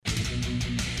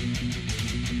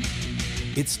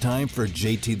It's time for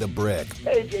JT the Brick.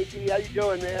 Hey, JT, how you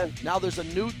doing, man? Now there's a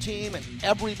new team, and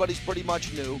everybody's pretty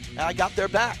much new, and I got their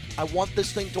back. I want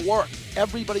this thing to work.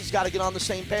 Everybody's got to get on the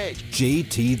same page.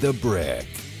 JT the Brick.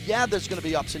 Yeah, there's going to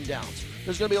be ups and downs.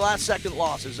 There's going to be last-second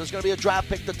losses. There's going to be a draft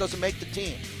pick that doesn't make the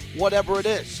team. Whatever it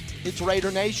is, it's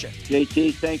Raider Nation.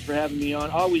 JT, thanks for having me on.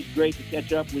 Always great to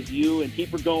catch up with you, and keep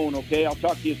her going, okay? I'll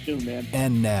talk to you soon, man.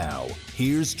 And now,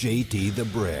 here's JT the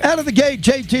Brick. Out of the gate,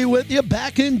 JT with you,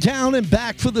 back in town and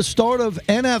back for the start of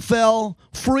NFL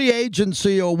free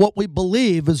agency, or what we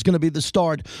believe is going to be the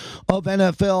start of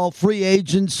NFL free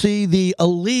agency. The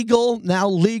illegal, now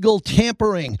legal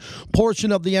tampering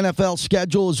portion of the NFL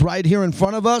schedule is right here in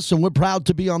front of us, and we're proud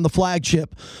to be on the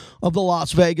flagship of the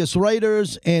Las Vegas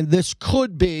Raiders, and this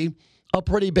could be a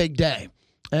pretty big day.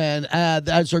 And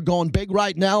as they're going big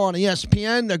right now on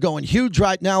ESPN, they're going huge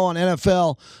right now on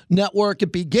NFL Network.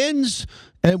 It begins,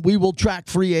 and we will track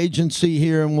free agency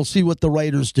here, and we'll see what the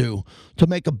Raiders do to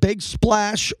make a big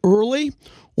splash early,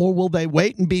 or will they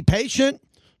wait and be patient?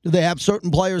 Do they have certain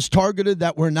players targeted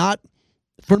that we're not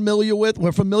familiar with?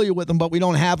 We're familiar with them, but we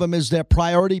don't have them as their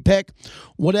priority pick.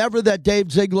 Whatever that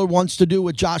Dave Ziegler wants to do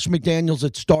with Josh McDaniels,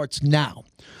 it starts now.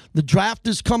 The draft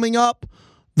is coming up.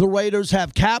 The Raiders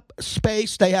have cap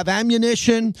space. They have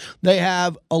ammunition. They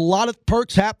have a lot of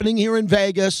perks happening here in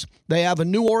Vegas. They have a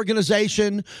new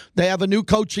organization. They have a new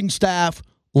coaching staff.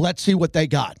 Let's see what they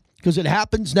got, because it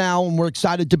happens now, and we're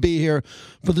excited to be here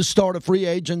for the start of free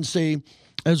agency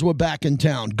as we're back in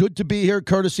town. Good to be here,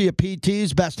 courtesy of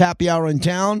PT's, best happy hour in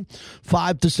town,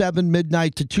 5 to 7,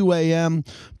 midnight to 2 a.m.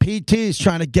 PT's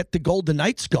trying to get the Golden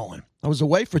Knights going. I was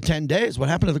away for 10 days. What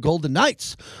happened to the Golden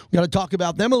Knights? We've got to talk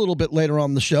about them a little bit later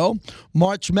on the show.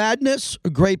 March Madness,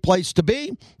 a great place to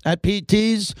be at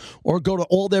PT's, or go to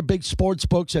all their big sports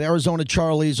books at Arizona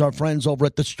Charlie's, our friends over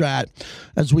at the Strat,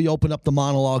 as we open up the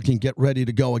monologue and get ready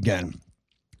to go again.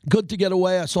 Good to get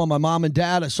away. I saw my mom and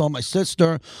dad. I saw my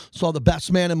sister. Saw the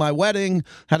best man in my wedding.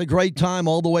 Had a great time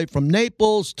all the way from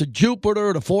Naples to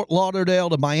Jupiter to Fort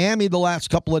Lauderdale to Miami the last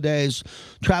couple of days.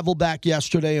 Traveled back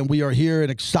yesterday, and we are here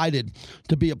and excited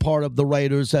to be a part of the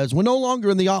Raiders as we're no longer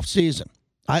in the offseason.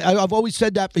 I've always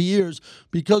said that for years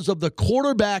because of the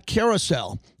quarterback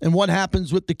carousel and what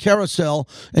happens with the carousel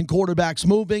and quarterbacks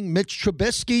moving. Mitch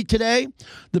Trubisky today,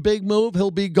 the big move.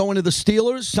 He'll be going to the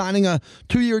Steelers, signing a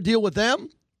 2-year deal with them,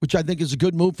 which I think is a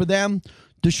good move for them.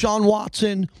 Deshaun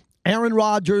Watson, Aaron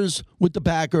Rodgers with the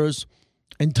Packers,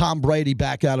 and Tom Brady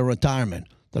back out of retirement.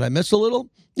 Did I miss a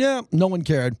little? Yeah, no one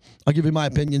cared. I'll give you my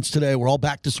opinions today. We're all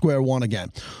back to square one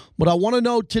again. But I want to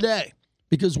know today,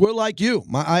 because we're like you.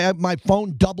 I have my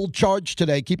phone double charged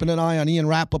today, keeping an eye on Ian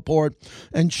Rappaport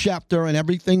and Schefter and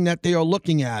everything that they are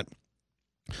looking at.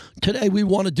 Today, we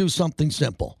want to do something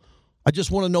simple. I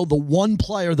just want to know the one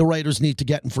player the Raiders need to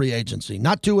get in free agency.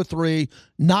 Not two or three,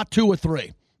 not two or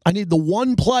three. I need the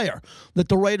one player that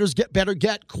the Raiders better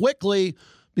get quickly,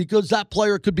 because that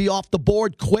player could be off the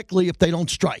board quickly if they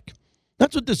don't strike.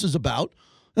 That's what this is about.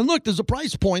 And look, there's a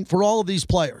price point for all of these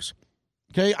players.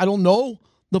 Okay, I don't know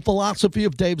the philosophy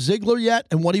of Dave Ziegler yet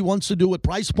and what he wants to do with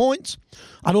price points.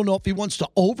 I don't know if he wants to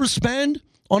overspend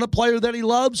on a player that he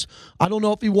loves. I don't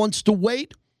know if he wants to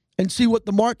wait and see what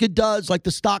the market does, like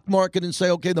the stock market, and say,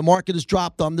 okay, the market has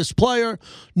dropped on this player.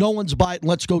 No one's biting.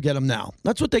 Let's go get him now.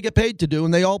 That's what they get paid to do,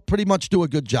 and they all pretty much do a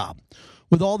good job.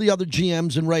 With all the other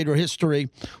GMs in Raider history,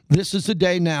 this is the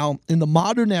day now in the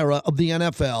modern era of the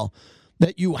NFL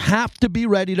that you have to be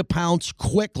ready to pounce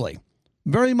quickly.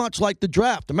 Very much like the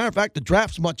draft. As a matter of fact, the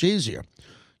draft's much easier.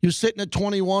 You're sitting at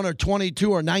 21 or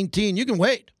 22 or 19. You can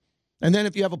wait. And then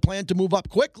if you have a plan to move up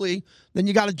quickly, then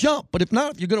you got to jump. But if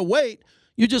not, if you're going to wait,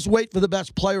 you just wait for the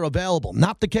best player available.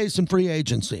 Not the case in free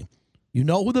agency. You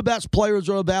know who the best players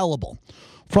are available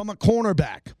from a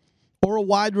cornerback or a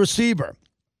wide receiver.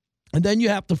 And then you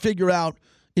have to figure out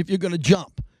if you're going to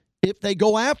jump. If they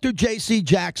go after J.C.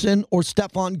 Jackson or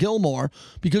Stephon Gilmore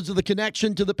because of the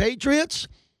connection to the Patriots,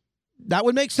 that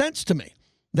would make sense to me.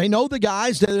 They know the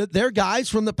guys. They're guys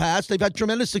from the past. They've had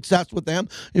tremendous success with them.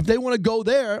 If they want to go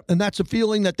there, and that's a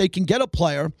feeling that they can get a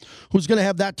player who's going to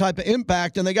have that type of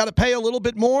impact, and they got to pay a little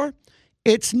bit more,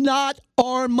 it's not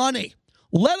our money.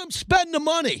 Let them spend the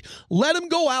money. Let them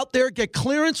go out there, get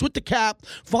clearance with the cap,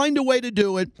 find a way to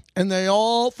do it, and they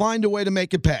all find a way to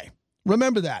make it pay.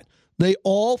 Remember that. They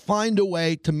all find a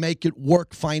way to make it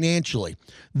work financially.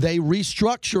 They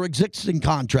restructure existing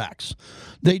contracts.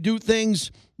 They do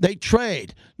things. They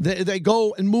trade. They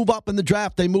go and move up in the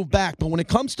draft. They move back. But when it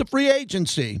comes to free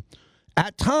agency,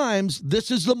 at times,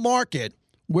 this is the market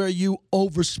where you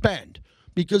overspend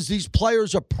because these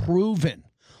players are proven.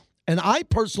 And I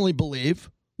personally believe,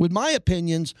 with my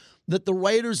opinions that the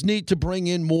Raiders need to bring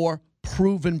in more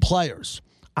proven players.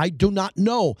 I do not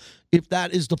know if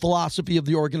that is the philosophy of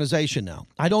the organization now.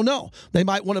 I don't know. They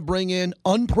might want to bring in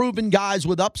unproven guys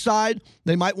with upside.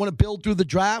 They might want to build through the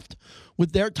draft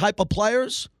with their type of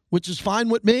players, which is fine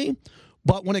with me.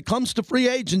 But when it comes to free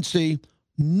agency,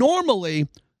 normally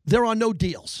there are no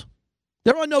deals.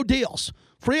 There are no deals.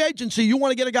 Free agency, you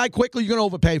want to get a guy quickly, you're going to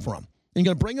overpay for him. You're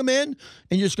going to bring him in,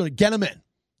 and you're just going to get him in.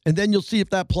 And then you'll see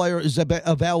if that player is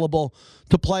available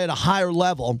to play at a higher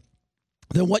level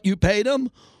than what you paid him,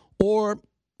 or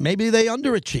maybe they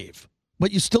underachieve,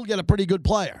 but you still get a pretty good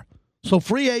player. So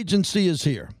free agency is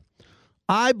here.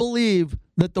 I believe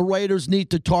that the Raiders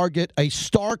need to target a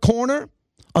star corner,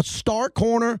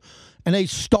 and a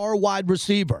star wide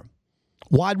receiver.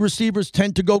 Wide receivers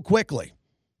tend to go quickly.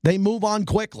 They move on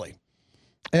quickly.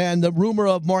 And the rumor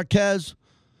of Marquez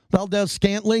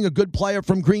Valdes-Scantling, a good player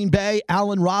from Green Bay,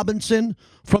 Allen Robinson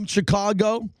from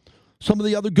Chicago, some of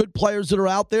the other good players that are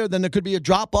out there, then there could be a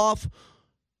drop-off.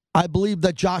 I believe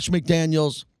that Josh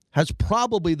McDaniels has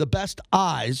probably the best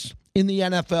eyes in the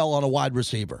NFL on a wide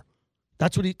receiver.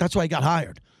 That's why he got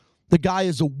hired. The guy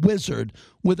is a wizard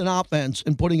with an offense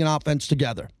and putting an offense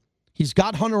together. He's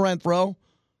got Hunter Renfrow.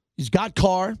 He's got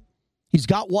Carr. He's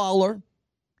got Waller.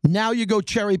 Now you go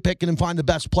cherry picking and find the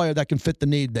best player that can fit the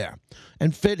need there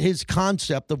and fit his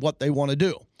concept of what they want to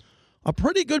do. A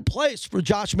pretty good place for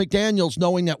Josh McDaniels,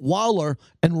 knowing that Waller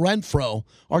and Renfrow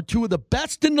are two of the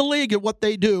best in the league at what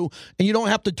they do, and you don't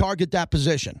have to target that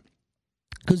position,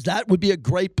 because that would be a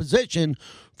great position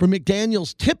for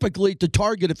McDaniels typically to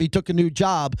target if he took a new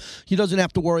job. He doesn't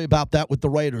have to worry about that with the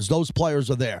Raiders. Those players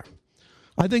are there.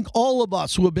 I think all of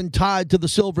us who have been tied to the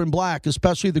silver and black,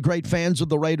 especially the great fans of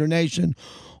the Raider Nation,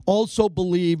 also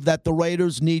believe that the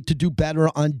Raiders need to do better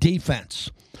on defense.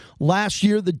 Last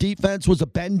year, the defense was a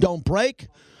bend, don't break.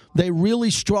 They really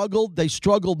struggled. They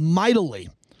struggled mightily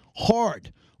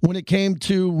hard when it came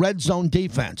to red zone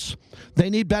defense. They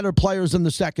need better players in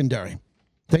the secondary.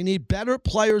 They need better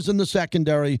players in the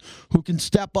secondary who can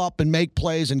step up and make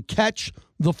plays and catch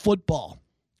the football.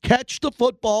 Catch the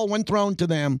football when thrown to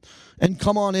them and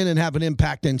come on in and have an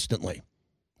impact instantly.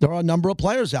 There are a number of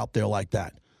players out there like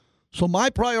that. So my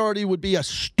priority would be a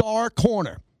star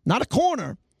corner. Not a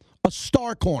corner, a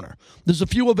star corner. There's a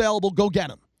few available. Go get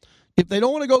them. If they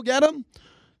don't want to go get them,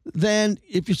 then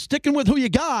if you're sticking with who you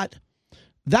got,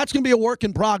 that's going to be a work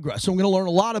in progress. So I'm going to learn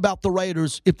a lot about the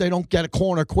Raiders if they don't get a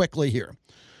corner quickly here.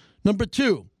 Number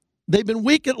two, they've been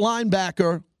weak at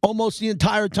linebacker almost the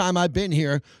entire time I've been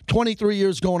here, 23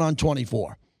 years going on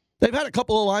 24. They've had a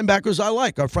couple of linebackers I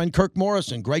like. Our friend Kirk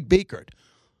Morrison, Greg Biekert,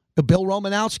 Bill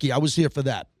Romanowski. I was here for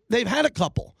that. They've had a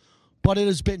couple, but it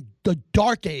has been the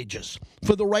dark ages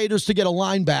for the Raiders to get a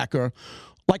linebacker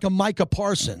like a Micah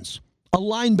Parsons, a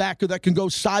linebacker that can go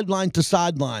sideline to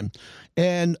sideline.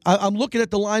 And I'm looking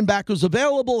at the linebackers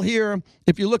available here.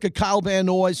 If you look at Kyle Van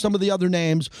Noy, some of the other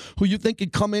names who you think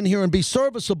could come in here and be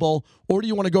serviceable, or do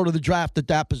you want to go to the draft at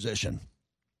that position?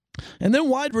 And then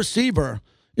wide receiver,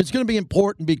 it's going to be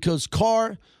important because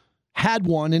Carr had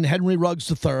one in Henry Ruggs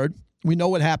III. We know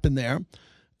what happened there.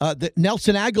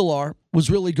 Nelson Aguilar was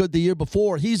really good the year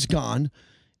before. He's gone.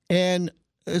 And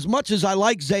as much as I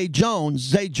like Zay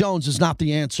Jones is not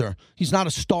the answer. He's not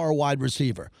a star wide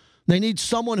receiver. They need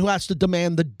someone who has to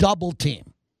demand the double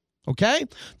team, okay?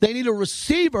 They need a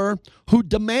receiver who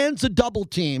demands a double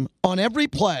team on every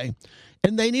play,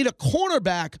 and they need a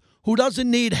cornerback who doesn't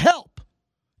need help.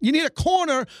 You need a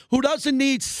corner who doesn't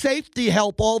need safety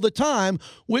help all the time,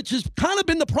 which has kind of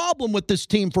been the problem with this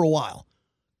team for a while.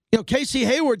 You know, Casey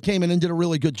Hayward came in and did a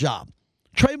really good job.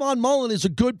 Trayvon Mullen is a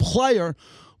good player,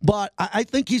 but I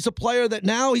think he's a player that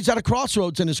now he's at a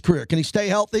crossroads in his career. Can he stay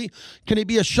healthy? Can he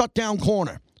be a shutdown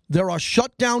corner? There are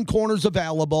shutdown corners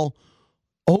available.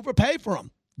 Overpay for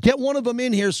them. Get one of them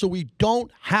in here so we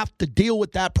don't have to deal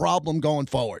with that problem going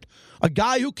forward. A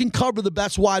guy who can cover the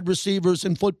best wide receivers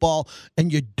in football,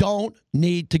 and you don't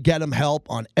need to get him help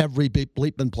on every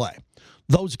bleeping play.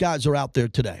 Those guys are out there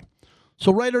today.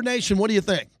 So Raider Nation, what do you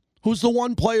think? Who's the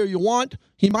one player you want?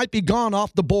 He might be gone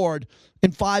off the board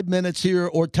in 5 minutes here,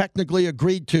 or technically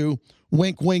agreed to,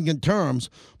 wink, wink in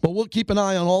terms. But we'll keep an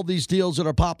eye on all these deals that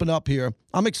are popping up here.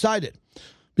 I'm excited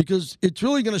because it's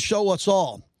really going to show us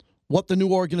all what the new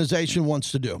organization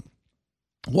wants to do.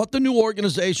 What the new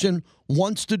organization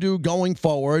wants to do going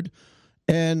forward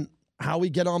and how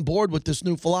we get on board with this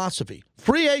new philosophy.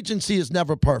 Free agency is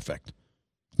never perfect.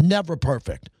 Never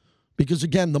perfect. Because,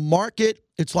 again, the market,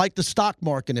 it's like the stock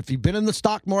market. If you've been in the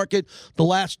stock market the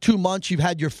last 2 months, you've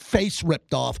had your face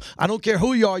ripped off. I don't care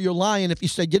who you are, you're lying if you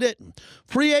said you didn't.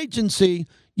 Free agency,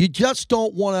 you just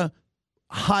don't want to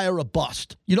hire a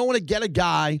bust. You don't want to get a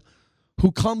guy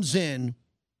who comes in,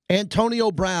 Antonio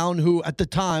Brown, who at the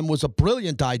time was a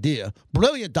brilliant idea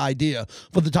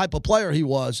for the type of player he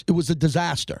was. It was a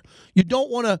disaster. You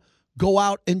don't want to go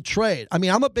out and trade. I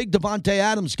mean, I'm a big Davante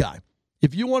Adams guy.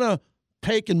 If you want to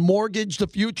take and mortgage the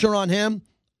future on him,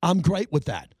 I'm great with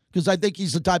that because I think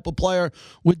he's the type of player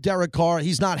with Derek Carr.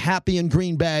 He's not happy in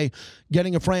Green Bay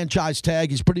getting a franchise tag.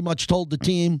 He's pretty much told the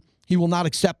team he will not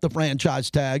accept the franchise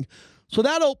tag. So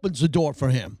that opens the door for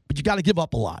him. But you got to give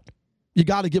up a lot. You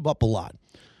got to give up a lot.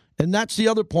 And that's the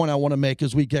other point I want to make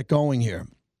as we get going here.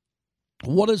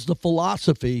 What is the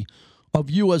philosophy of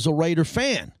you as a Raider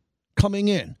fan coming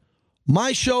in?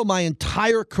 My show, my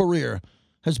entire career,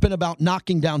 has been about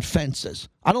knocking down fences.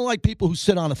 I don't like people who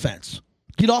sit on a fence.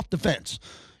 Get off the fence.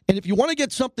 And if you want to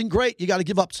get something great, you got to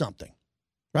give up something,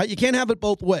 right? You can't have it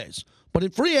both ways. But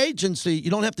in free agency, you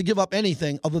don't have to give up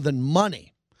anything other than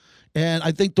money. And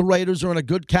I think the Raiders are in a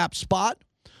good cap spot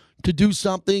to do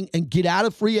something and get out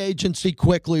of free agency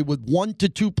quickly with 1 to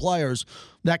 2 players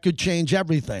that could change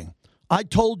everything. I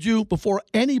told you before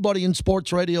anybody in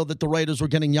sports radio that the Raiders were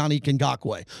getting Yannick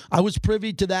Ngakoue. I was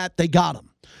privy to that. They got him.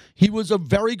 He was a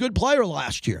very good player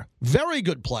last year. Very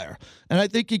good player. And I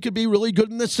think he could be really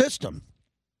good in the system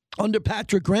under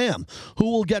Patrick Graham,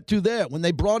 who we'll get to there. When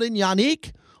they brought in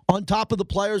Yannick, on top of the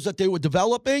players that they were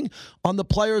developing, on the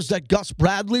players that Gus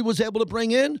Bradley was able to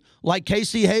bring in, like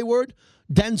Casey Hayward,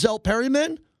 Denzel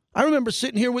Perryman, I remember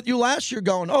sitting here with you last year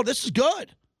going, oh, this is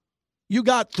good. You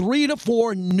got 3 to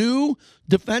 4 new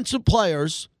defensive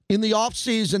players in the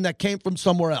offseason that came from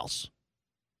somewhere else.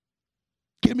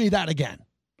 Give me that again.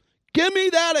 Give me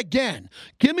that again.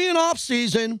 Give me an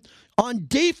offseason on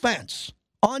defense.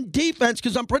 On defense,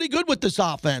 because I'm pretty good with this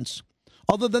offense,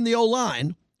 other than the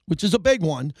O-line, which is a big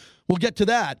one. We'll get to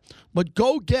that. But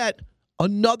go get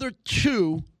another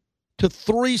 2 to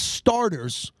 3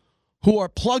 starters who are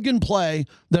plug and play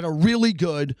that are really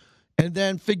good, and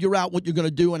then figure out what you're going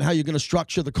to do and how you're going to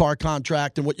structure the Carr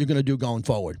contract and what you're going to do going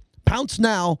forward. Pounce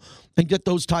now and get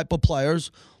those type of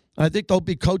players. I think they'll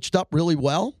be coached up really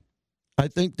well. I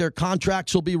think their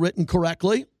contracts will be written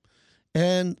correctly,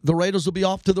 and the Raiders will be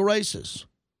off to the races.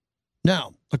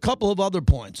 Now, a couple of other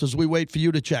points as we wait for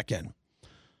you to check in.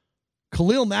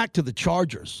 Khalil Mack to the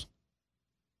Chargers.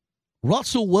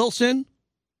 Russell Wilson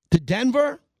to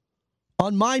Denver.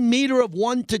 On my meter of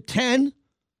 1 to 10,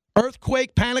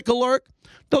 earthquake, panic alert,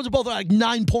 those are both like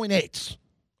 9.8s,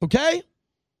 okay?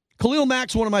 Khalil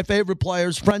Mack's one of my favorite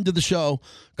players, friend of the show.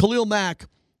 Khalil Mack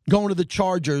going to the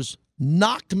Chargers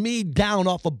knocked me down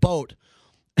off a boat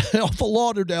off of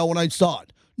Lauderdale when I saw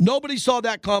it. Nobody saw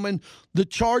that coming. The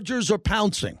Chargers are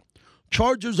pouncing.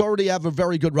 Chargers already have a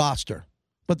very good roster,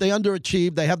 but they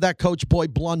underachieved. They have that coach, Boy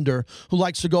Blunder, who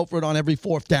likes to go for it on every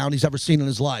 4th down he's ever seen in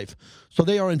his life. So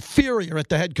they are inferior at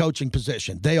the head coaching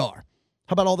position. They are.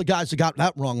 How about all the guys that got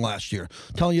that wrong last year,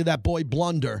 telling you that Boy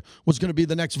Blunder was going to be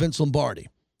the next Vince Lombardi?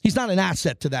 He's not an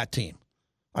asset to that team.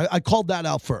 I called that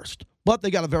out first, but they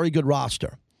got a very good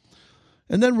roster.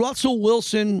 And then Russell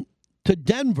Wilson to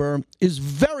Denver is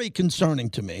very concerning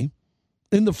to me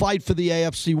in the fight for the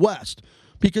AFC West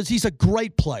because he's a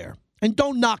great player. And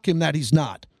don't knock him that he's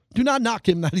not. Do not knock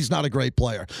him that he's not a great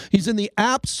player. He's in the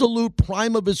absolute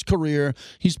prime of his career.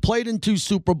 He's played in 2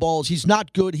 Super Bowls. He's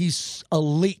not good. He's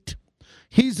elite.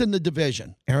 He's in the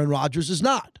division. Aaron Rodgers is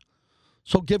not.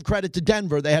 So give credit to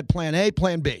Denver. They had plan A,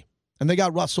 plan B. And they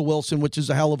got Russell Wilson, which is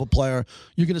a hell of a player.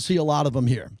 You're going to see a lot of them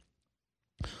here.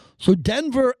 So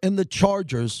Denver and the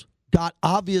Chargers got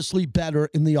obviously better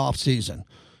in the offseason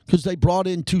because they brought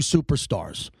in 2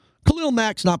 superstars. Khalil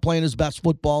Mack's not playing his best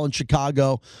football in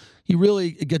Chicago. He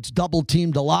really gets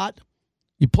double-teamed a lot.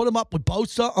 You put him up with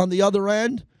Bosa on the other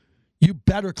end, you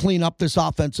better clean up this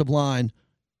offensive line.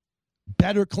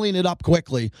 Better clean it up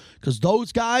quickly because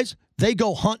those guys, they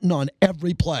go hunting on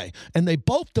every play, and they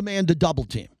both demand a double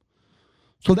team.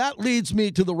 So that leads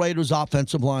me to the Raiders'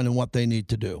 offensive line and what they need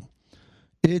to do.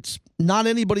 It's not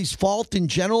anybody's fault in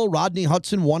general. Rodney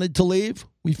Hudson wanted to leave.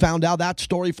 We found out that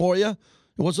story for you.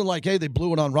 It wasn't like, hey, they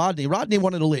blew it on Rodney. Rodney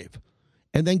wanted to leave.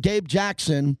 And then Gabe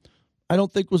Jackson, I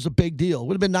don't think was a big deal. It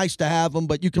would have been nice to have him,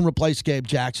 but you can replace Gabe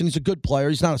Jackson. He's a good player.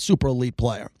 He's not a super elite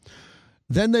player.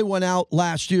 Then they went out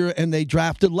last year and they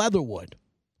drafted Leatherwood,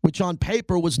 which on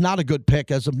paper was not a good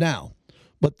pick as of now.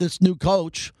 But this new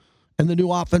coach and the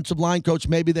new offensive line coach,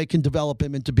 maybe they can develop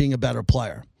him into being a better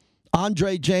player.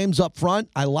 Andre James up front,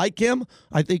 I like him.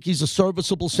 I think he's a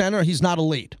serviceable center. He's not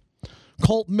elite.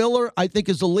 Colt Miller, I think,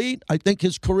 is elite. I think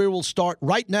his career will start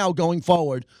right now going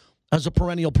forward as a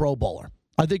perennial Pro Bowler.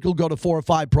 I think he'll go to 4 or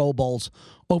 5 Pro Bowls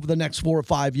over the next 4 or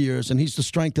 5 years, and he's the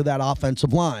strength of that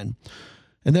offensive line.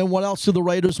 And then what else do the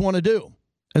Raiders want to do?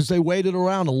 as they waited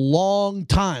around a long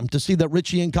time to see that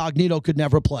Richie Incognito could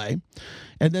never play.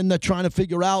 And then they're trying to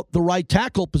figure out the right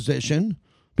tackle position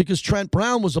because Trent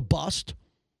Brown was a bust.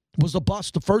 Was a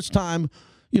bust the first time,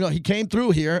 he came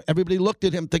through here. Everybody looked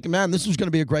at him thinking, man, this was going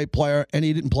to be a great player, and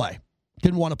he didn't play.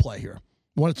 Didn't want to play here.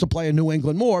 Wanted to play in New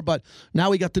England more, but now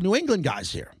we got the New England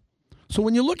guys here. So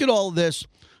when you look at all of this,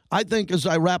 I think as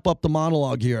I wrap up the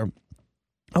monologue here,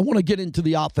 I want to get into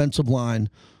the offensive line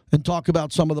and talk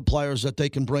about some of the players that they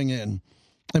can bring in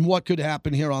and what could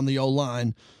happen here on the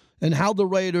O-line and how the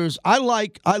Raiders, I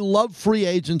love free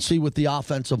agency with the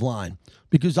offensive line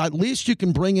because at least you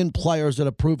can bring in players that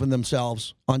have proven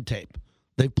themselves on tape.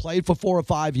 They've played for 4 or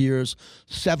 5 years,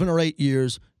 7 or 8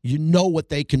 years. You know what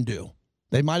they can do.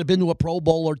 They might have been to a Pro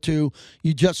Bowl or two.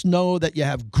 You just know that you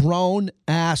have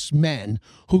grown-ass men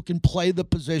who can play the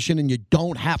position and you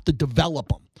don't have to develop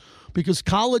them. Because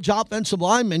college offensive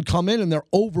linemen come in and they're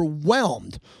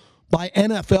overwhelmed by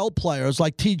NFL players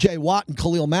like T.J. Watt and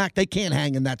Khalil Mack. They can't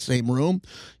hang in that same room.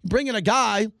 You bring in a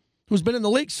guy who's been in the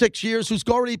league 6 years, who's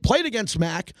already played against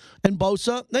Mack and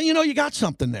Bosa, then you got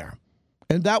something there.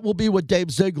 And that will be what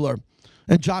Dave Ziegler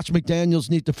and Josh McDaniels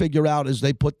need to figure out as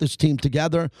they put this team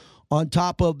together on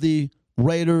top of the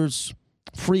Raiders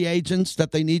free agents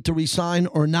that they need to re-sign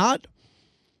or not.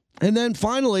 And then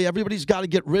finally, everybody's got to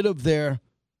get rid of their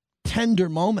tender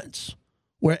moments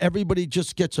where everybody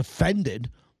just gets offended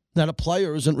that a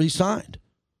player isn't re-signed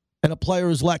and a player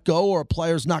is let go or a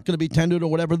player is not going to be tendered or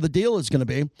whatever the deal is going to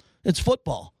be. It's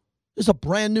football. There's a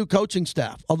brand new coaching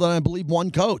staff, other than I believe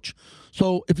one coach.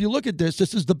 So if you look at this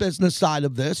is the business side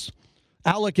of this.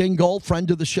 Alec Ingold, friend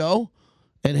of the show,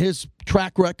 and his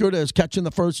track record as catching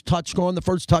the first touch, scoring the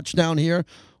first touchdown here,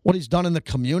 what he's done in the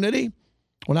community.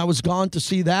 When I was gone to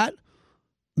see that,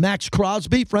 Max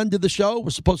Crosby, friend of the show.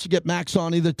 We're supposed to get Max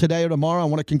on either today or tomorrow. I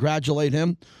want to congratulate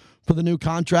him for the new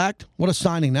contract. What a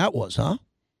signing that was, huh?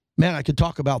 Man, I could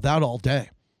talk about that all day.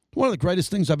 One of the greatest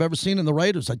things I've ever seen in the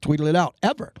Raiders. I tweeted it out,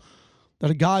 ever. That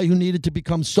a guy who needed to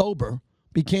become sober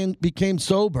became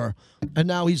sober, and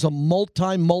now he's a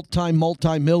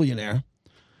multi-millionaire,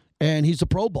 and he's a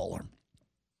Pro Bowler.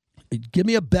 Give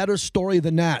me a better story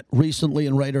than that recently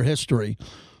in Raider history.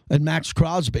 And Max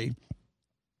Crosby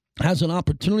has an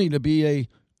opportunity to be a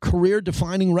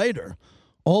career-defining Raider,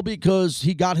 all because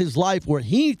he got his life where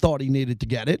he thought he needed to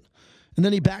get it, and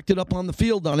then he backed it up on the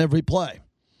field on every play.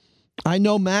 I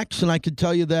know Max, and I can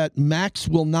tell you that Max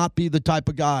will not be the type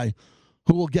of guy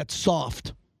who will get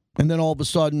soft and then all of a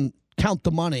sudden count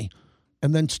the money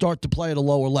and then start to play at a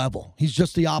lower level. He's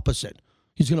just the opposite.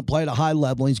 He's going to play at a high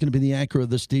level, and he's going to be the anchor of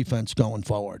this defense going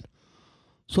forward.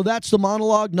 So that's the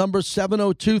monologue, number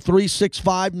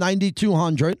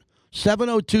 702-365-9200.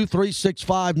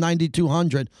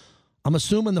 702-365-9200. I'm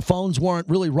assuming the phones weren't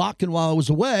really rocking while I was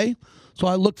away, so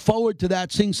I look forward to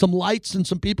that, seeing some lights and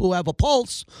some people who have a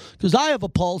pulse, because I have a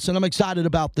pulse, and I'm excited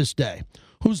about this day.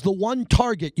 Who's the one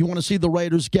target you want to see the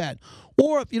Raiders get?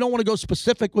 Or if you don't want to go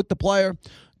specific with the player,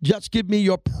 just give me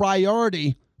your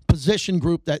priority position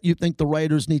group that you think the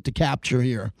Raiders need to capture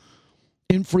here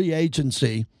in free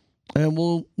agency. And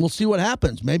we'll see what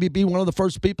happens. Maybe be one of the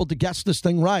first people to guess this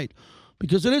thing right,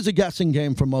 because it is a guessing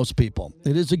game for most people.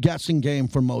 It is a guessing game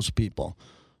for most people.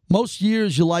 Most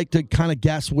years you like to kind of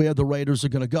guess where the Raiders are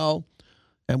going to go,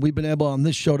 and we've been able on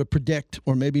this show to predict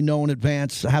or maybe know in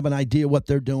advance, have an idea what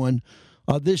they're doing.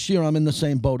 This year I'm in the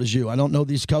same boat as you. I don't know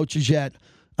these coaches yet.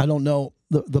 I don't know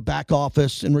the back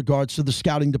office in regards to the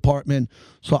scouting department,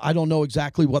 so I don't know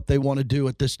exactly what they want to do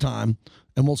at this time,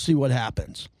 and we'll see what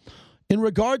happens. In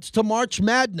regards to March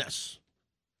Madness,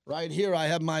 right here I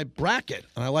have my bracket,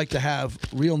 and I like to have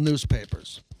real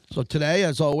newspapers. So today,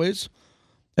 as always,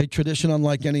 a tradition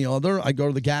unlike any other, I go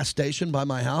to the gas station by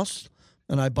my house,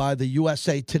 and I buy the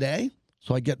USA Today,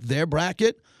 so I get their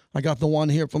bracket. I got the one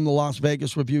here from the Las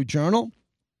Vegas Review-Journal,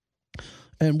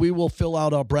 and we will fill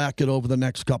out our bracket over the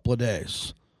next couple of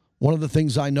days. One of the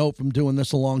things I know from doing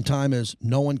this a long time is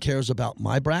no one cares about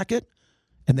my bracket,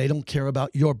 and they don't care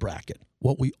about your bracket.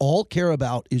 What we all care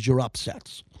about is your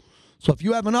upsets. So if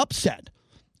you have an upset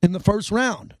in the first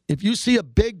round, if you see a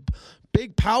big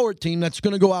power team that's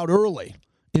going to go out early,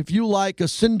 if you like a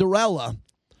Cinderella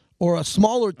or a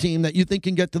smaller team that you think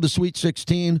can get to the Sweet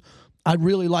 16, I'd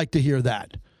really like to hear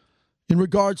that. In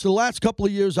regards to the last couple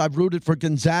of years, I've rooted for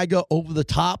Gonzaga over the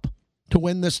top to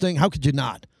win this thing. How could you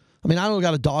not? I mean, I don't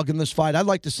got a dog in this fight. I'd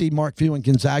like to see Mark Few and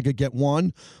Gonzaga get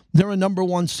one. They're a number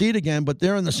one seed again, but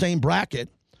they're in the same bracket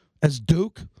as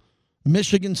Duke,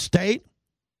 Michigan State,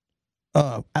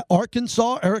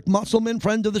 Arkansas, Eric Musselman,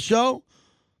 friend of the show.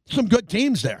 Some good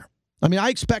teams there. I mean, I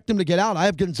expect them to get out. I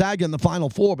have Gonzaga in the Final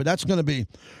Four, but that's going to be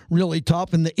really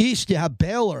tough. In the East, you have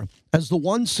Baylor as the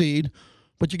 1 seed,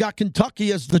 but you got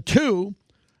Kentucky as the 2,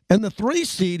 and the 3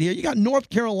 seed here, you got North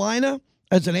Carolina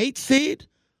as an 8 seed.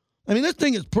 I mean, this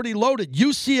thing is pretty loaded.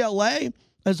 UCLA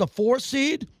as a 4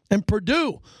 seed, and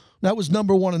Purdue, that was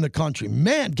number 1 in the country.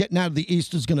 Man, getting out of the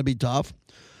East is going to be tough.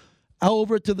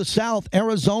 Over to the South,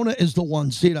 Arizona is the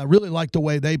 1 seed. I really like the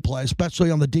way they play,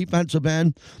 especially on the defensive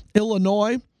end.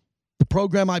 Illinois, the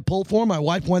program I pull for, my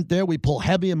wife went there. We pull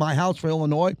heavy in my house for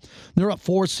Illinois. They're a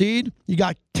 4 seed. You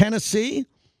got Tennessee,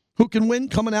 who can win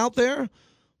coming out there.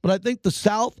 But I think the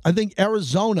South, I think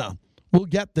Arizona will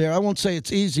get there. I won't say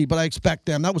it's easy, but I expect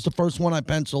them. That was the first one I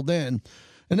penciled in.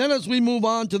 And then as we move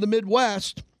on to the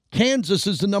Midwest, Kansas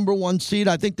is the number 1 seed.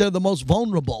 I think they're the most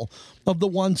vulnerable of the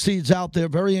 1 seeds out there.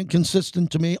 Very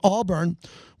inconsistent to me. Auburn,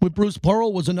 with Bruce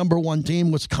Pearl, was a number 1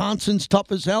 team. Wisconsin's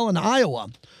tough as hell. And Iowa,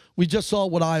 we just saw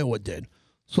what Iowa did.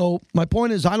 So my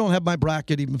point is I don't have my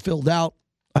bracket even filled out.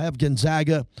 I have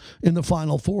Gonzaga in the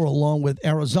Final Four along with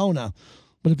Arizona.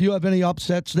 But if you have any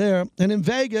upsets there. And in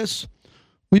Vegas,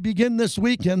 we begin this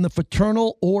weekend the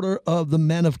Fraternal Order of the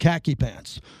Men of Khaki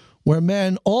Pants, where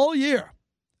men all year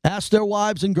ask their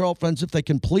wives and girlfriends if they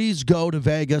can please go to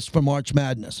Vegas for March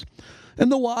Madness.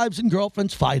 And the wives and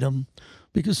girlfriends fight them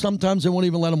because sometimes they won't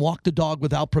even let them walk the dog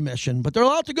without permission. But they're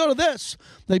allowed to go to this.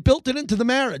 They built it into the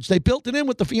marriage. They built it in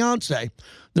with the fiancé.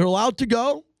 They're allowed to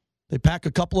go. They pack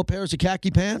a couple of pairs of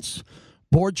khaki pants,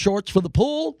 board shorts for the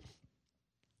pool,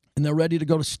 and they're ready to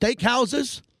go to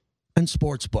steakhouses and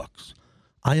sports books.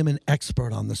 I am an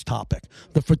expert on this topic.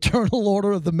 The Fraternal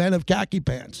Order of the Men of Khaki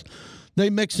Pants. They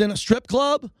mix in a strip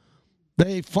club.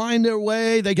 They find their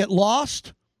way. They get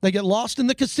lost. They get lost in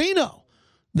the casino.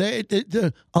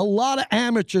 A lot of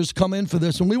amateurs come in for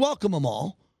this, and we welcome them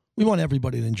all. We want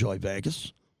everybody to enjoy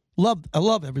Vegas. I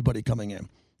love everybody coming in.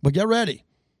 But get ready.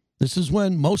 This is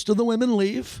when most of the women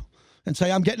leave and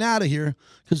say, I'm getting out of here,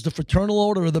 because the Fraternal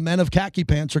Order of the Men of Khaki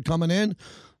Pants are coming in.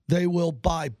 They will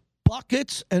buy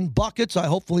buckets and buckets.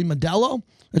 Hopefully Modelo.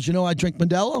 As you know, I drink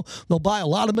Modelo. They'll buy a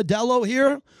lot of Modelo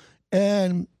here,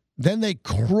 and then they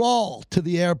crawl to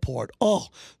the airport. Oh,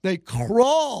 they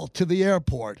crawl to the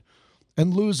airport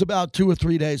and lose about 2 or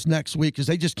 3 days next week because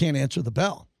they just can't answer the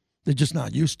bell. They're just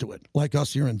not used to it, like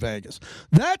us here in Vegas.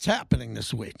 That's happening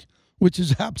this week, which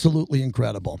is absolutely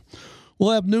incredible.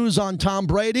 We'll have news on Tom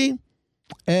Brady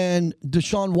and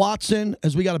Deshaun Watson,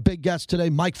 as we got a big guest today.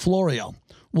 Mike Florio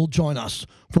will join us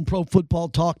from Pro Football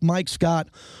Talk. Mike's got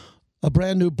a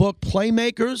brand new book,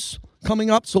 Playmakers,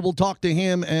 coming up, so we'll talk to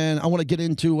him, and I want to get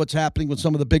into what's happening with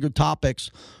some of the bigger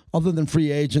topics other than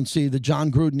free agency, the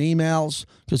John Gruden emails,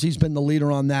 because he's been the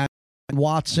leader on that, and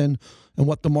Watson, and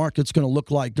what the market's going to look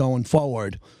like going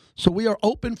forward. So we are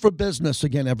open for business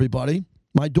again, everybody.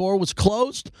 My door was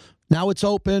closed. Now it's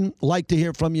open. Like to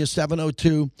hear from you,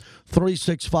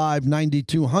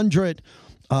 702-365-9200.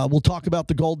 We'll talk about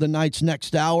the Golden Knights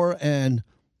next hour, and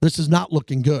this is not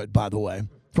looking good, by the way,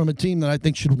 from a team that I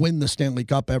think should win the Stanley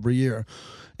Cup every year.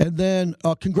 And then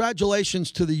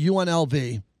congratulations to the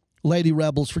UNLV Lady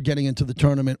Rebels for getting into the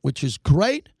tournament, which is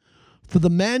great. For the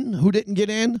men who didn't get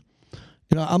in,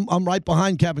 you know, I'm right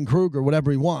behind Kevin Kruger,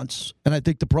 whatever he wants, and I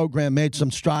think the program made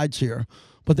some strides here,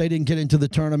 but they didn't get into the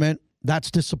tournament.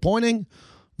 That's disappointing,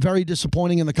 very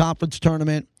disappointing in the conference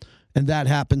tournament, and that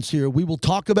happens here. We will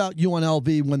talk about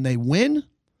UNLV when they win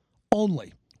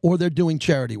only, or they're doing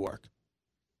charity work.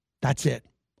 That's it.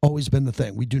 Always been the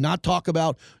thing. We do not talk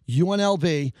about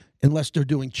UNLV unless they're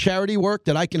doing charity work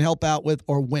that I can help out with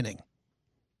or winning.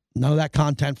 None of that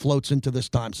content floats into this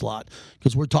time slot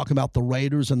because we're talking about the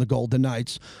Raiders and the Golden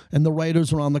Knights, and the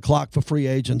Raiders are on the clock for free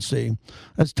agency.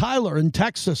 As Tyler in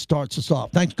Texas starts us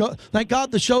off. Thank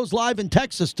God the show's live in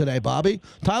Texas today, Bobby.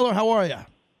 Tyler, how are you?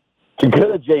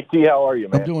 Good, JT. How are you,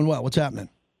 man? I'm doing well. What's happening?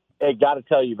 Hey, got to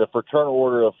tell you, the Fraternal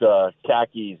Order of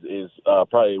Khakis is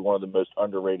probably one of the most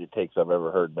underrated takes I've ever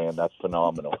heard, man. That's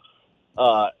phenomenal.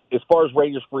 As far as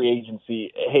Raiders free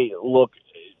agency, hey, look,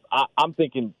 I'm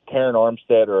thinking Karen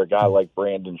Armstead or a guy like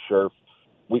Brandon Scherf.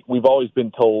 We've always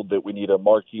been told that we need a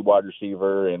marquee wide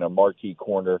receiver and a marquee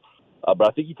corner. But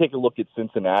I think you take a look at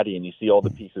Cincinnati and you see all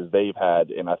the pieces they've had,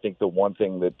 and I think the one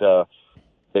thing that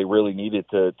they really needed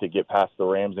to get past the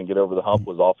Rams and get over the hump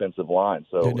was offensive line.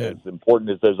 So as important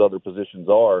as those other positions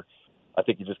are, I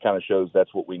think it just kind of shows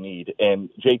that's what we need. And,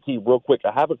 JT, real quick,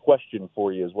 I have a question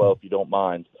for you as well, if you don't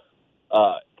mind.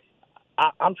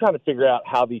 I'm trying to figure out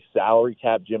how these salary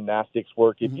cap gymnastics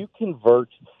work. If you convert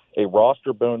a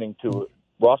roster bonus to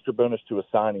a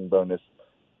signing bonus,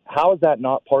 how is that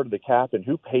not part of the cap, and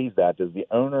who pays that? Does the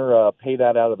owner pay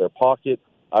that out of their pocket?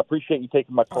 I appreciate you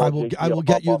taking my call. I will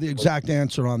get you the exact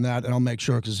answer on that, and I'll make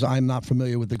sure, because I'm not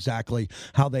familiar with exactly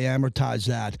how they amortize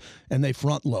that and they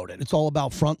front load it. It's all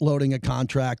about front loading a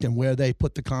contract and where they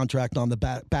put the contract on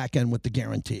the back end with the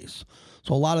guarantees.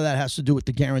 So a lot of that has to do with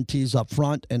the guarantees up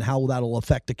front and how that'll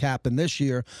affect the cap in this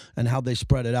year and how they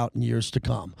spread it out in years to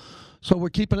come. So we're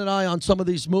keeping an eye on some of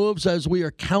these moves as we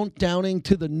are countdowning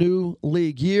to the new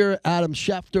league year. Adam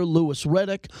Schefter, Louis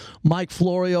Riddick, Mike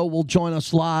Florio will join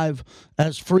us live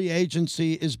as free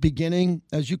agency is beginning,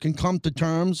 as you can come to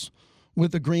terms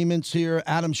with agreements here.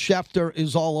 Adam Schefter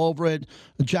is all over it.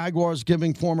 The Jaguars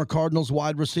giving former Cardinals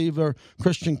wide receiver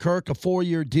Christian Kirk a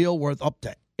 4-year deal worth up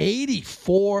to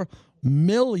 $84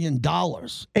 million.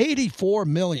 $84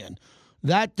 million.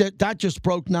 That just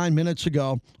broke 9 minutes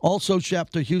ago. Also,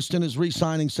 Schefter, Houston is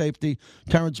re-signing safety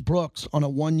Terrence Brooks on a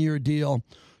 1-year deal,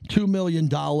 $2 million.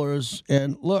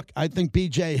 And look, I think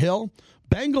B.J. Hill,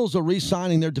 Bengals are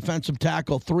re-signing their defensive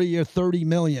tackle, 3-year, $30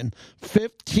 million,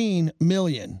 $15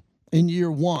 million in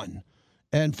year 1.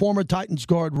 And former Titans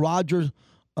guard Roger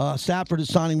Stafford is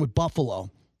signing with Buffalo,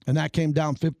 and that came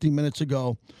down 15 minutes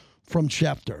ago from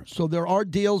Schefter. So there are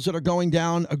deals that are going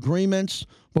down, agreements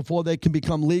before they can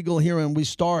become legal here, and we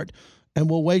start. And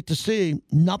we'll wait to see.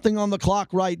 Nothing on the clock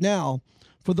right now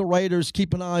for the Raiders.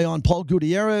 Keep an eye on Paul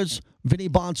Gutierrez, Vinny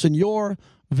Bonsignore,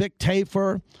 Vic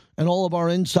Tafur, and all of our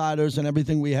insiders and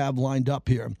everything we have lined up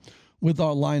here with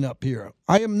our lineup here.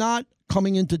 I am not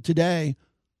coming into today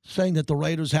saying that the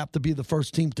Raiders have to be the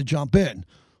first team to jump in,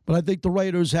 but I think the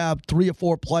Raiders have 3 or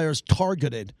 4 players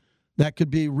targeted that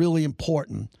could be really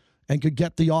important and could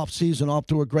get the offseason off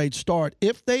to a great start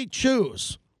if they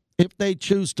choose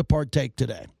to partake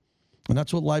today. And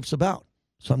that's what life's about.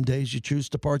 Some days you choose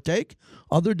to partake.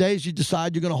 Other days you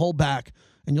decide you're going to hold back,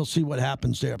 and you'll see what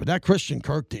happens there. But that Christian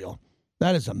Kirk deal,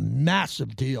 that is a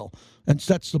massive deal and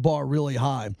sets the bar really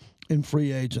high in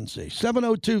free agency.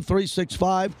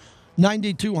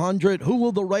 702-365-9200. Who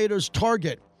will the Raiders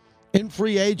target in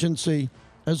free agency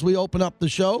as we open up the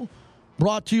show?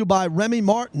 Brought to you by Remy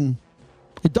Martin.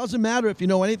 It doesn't matter if you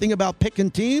know anything about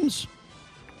picking teams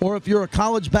or if you're a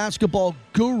college basketball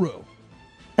guru.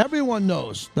 Everyone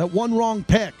knows that one wrong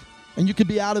pick, and you could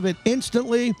be out of it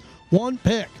instantly. One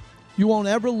pick you won't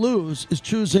ever lose is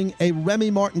choosing a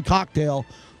Remy Martin cocktail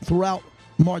throughout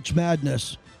March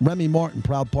Madness. Remy Martin,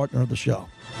 proud partner of the show.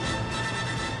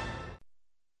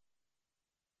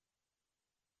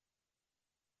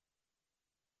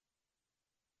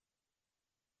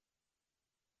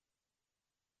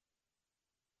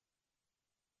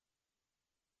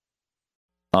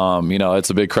 It's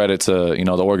a big credit to,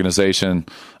 the organization,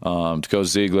 to Coach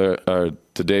Ziegler, or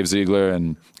to Dave Ziegler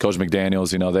and Coach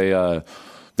McDaniels.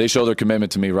 They showed their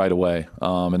commitment to me right away.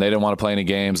 And they didn't want to play any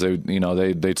games.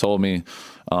 They told me,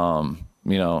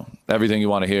 everything you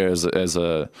want to hear as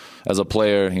a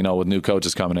player, with new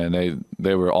coaches coming in.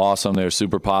 They were awesome. They were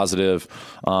super positive,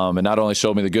 and not only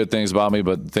showed me the good things about me,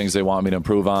 but things they want me to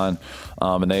improve on.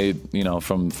 And they,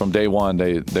 from day one,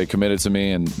 they committed to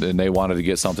me, and they wanted to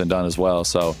get something done as well.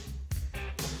 So.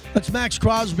 That's Max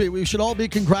Crosby. We should all be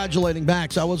congratulating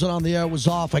Max. I wasn't on the air. I was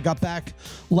off. I got back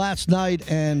last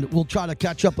night, and we'll try to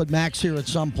catch up with Max here at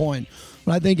some point.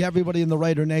 But I think everybody in the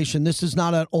Raider Nation, this is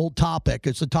not an old topic.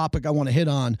 It's a topic I want to hit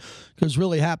on because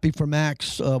really happy for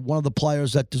Max, one of the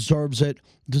players that deserves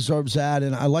that.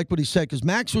 And I like what he said because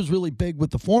Max was really big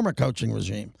with the former coaching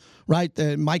regime, right?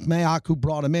 Mike Mayock, who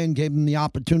brought him in, gave him the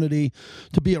opportunity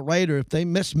to be a Raider. If they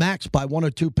miss Max by 1 or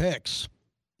 2 picks,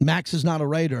 Max is not a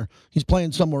Raider. He's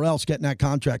playing somewhere else, getting that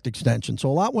contract extension. So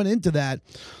a lot went into that.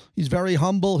 He's very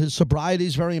humble. His sobriety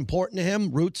is very important to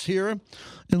him. Roots here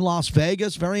in Las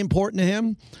Vegas, very important to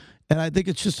him. And I think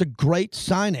it's just a great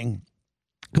signing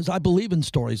because I believe in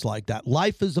stories like that.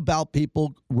 Life is about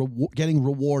people getting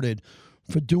rewarded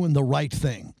for doing the right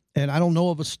thing. And I don't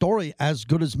know of a story as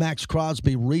good as Max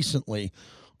Crosby recently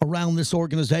around this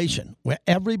organization where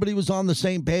everybody was on the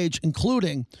same page,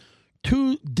 including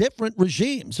 2 different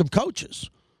regimes of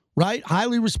coaches, right?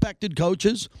 Highly respected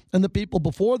coaches and the people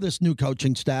before this new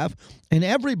coaching staff and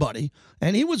everybody.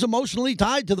 And he was emotionally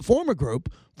tied to the former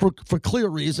group for clear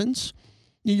reasons.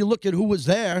 You look at who was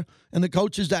there and the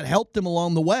coaches that helped him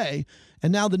along the way.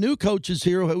 And now the new coaches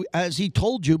here, who, as he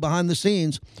told you behind the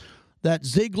scenes, that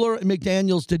Ziegler and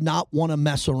McDaniels did not want to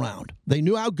mess around. They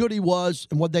knew how good he was,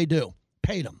 and what they do,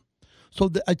 paid him. So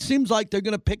it seems like they're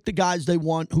going to pick the guys they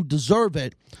want who deserve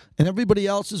it, and everybody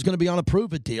else is going to be on a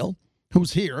prove-it deal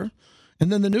who's here.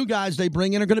 And then the new guys they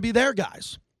bring in are going to be their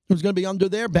guys who's going to be under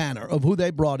their banner of who they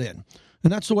brought in.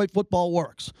 And that's the way football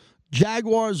works.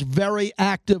 Jaguars very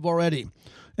active already.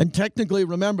 And technically,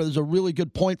 remember, there's a really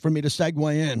good point for me to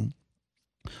segue in.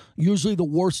 Usually the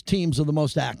worst teams are the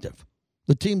most active.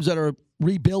 The teams that are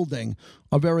rebuilding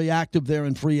are very active there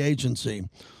in free agency.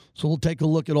 So we'll take a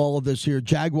look at all of this here.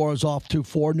 Jaguars off to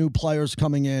 4 new players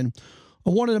coming in. I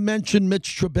wanted to mention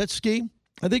Mitch Trubisky.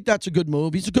 I think that's a good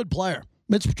move. He's a good player.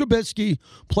 Mitch Trubisky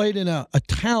played in a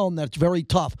town that's very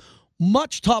tough.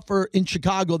 Much tougher in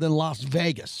Chicago than Las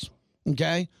Vegas,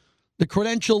 okay? The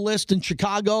credential list in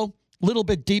Chicago, a little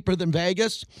bit deeper than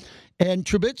Vegas. And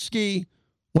Trubisky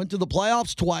went to the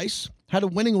playoffs twice, had a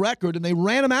winning record, and they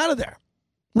ran him out of there.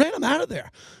 And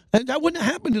that wouldn't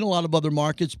have happened in a lot of other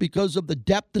markets because of the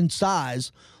depth and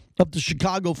size of the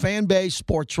Chicago fan base,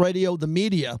 sports radio, the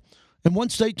media. And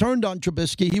once they turned on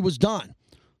Trubisky, he was done.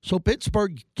 So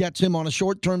Pittsburgh gets him on a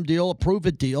short-term deal, a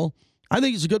prove-it deal. I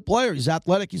think he's a good player. He's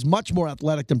athletic. He's much more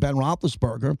athletic than Ben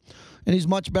Roethlisberger, and he's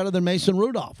much better than Mason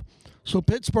Rudolph. So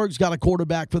Pittsburgh's got a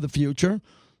quarterback for the future,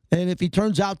 and if he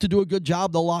turns out to do a good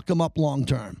job, they'll lock him up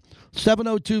long-term.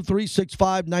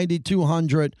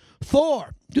 702-365-9200.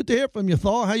 Thor, good to hear from you,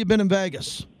 Thor. How you been in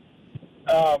Vegas?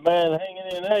 Oh, man,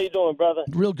 hanging in. How you doing, brother?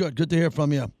 Real good. Good to hear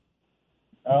from you.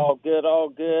 All good, all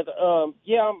good.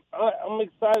 Yeah, I'm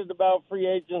excited about free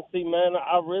agency, man.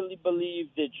 I really believe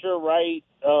that you're right,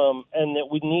 and that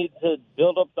we need to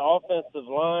build up the offensive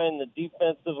line, the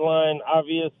defensive line.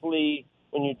 Obviously,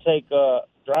 when you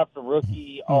draft a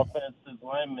rookie offensive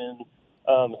lineman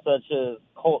such as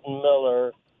Colton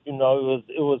Miller, you know,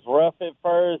 it was rough at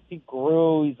first. He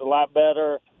grew. He's a lot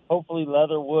better. Hopefully,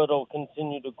 Leatherwood will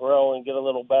continue to grow and get a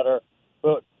little better.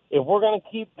 But if we're going to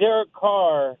keep Derek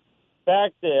Carr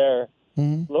back there,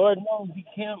 Lord knows he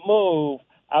can't move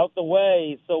out the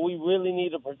way, so we really need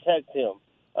to protect him.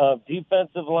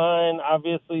 Defensive line,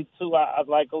 obviously, too, I'd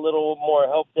like a little more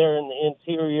help there in the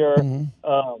interior,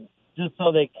 just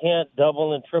so they can't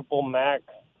double and triple Max.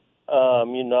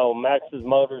 You know, Max's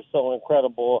motor is so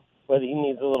incredible, but he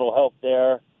needs a little help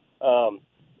there.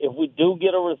 If we do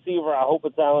get a receiver, I hope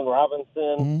it's Allen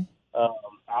Robinson.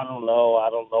 I don't know. I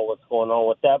don't know what's going on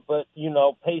with that. But, you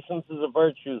know, patience is a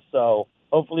virtue. So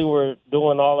hopefully we're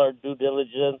doing all our due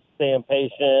diligence, staying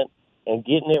patient, and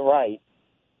getting it right.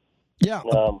 Yeah.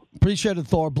 Appreciate it,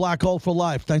 Thor. Black hole for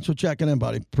life. Thanks for checking in,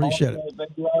 buddy. Appreciate it.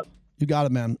 You got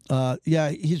it, man. Yeah,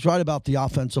 he's right about the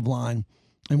offensive line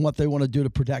and what they want to do to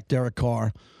protect Derek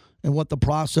Carr and what the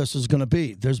process is going to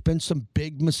be. There's been some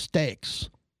big mistakes.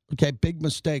 Okay, big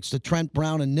mistakes. The Trent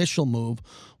Brown initial move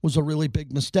was a really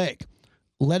big mistake.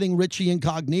 Letting Richie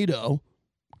Incognito,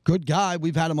 good guy,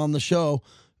 we've had him on the show,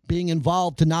 being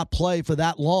involved to not play for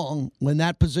that long when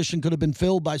that position could have been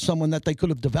filled by someone that they could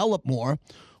have developed more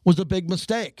was a big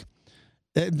mistake.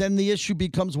 And then the issue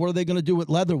becomes, what are they going to do with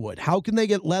Leatherwood? How can they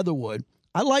get Leatherwood?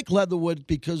 I like Leatherwood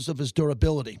because of his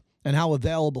durability and how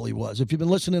available he was. If you've been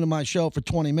listening to my show for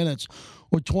 20 minutes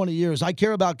or 20 years, I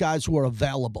care about guys who are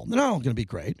available. They're not all going to be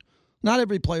great. Not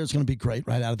every player is going to be great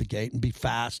right out of the gate and be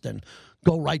fast and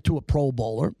go right to a Pro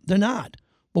Bowler. They're not.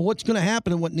 But what's going to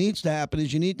happen and what needs to happen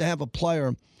is you need to have a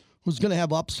player who's going to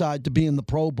have upside to be in the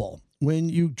Pro Bowl. When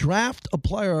you draft a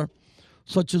player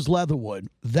such as Leatherwood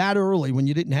that early when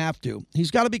you didn't have to,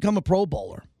 he's got to become a Pro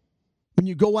Bowler. When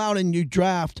you go out and you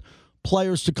draft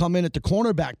players to come in at the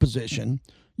cornerback position,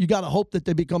 you got to hope that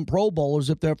they become Pro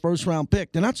Bowlers if they're first-round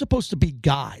pick. They're not supposed to be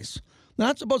guys. They're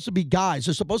not supposed to be guys.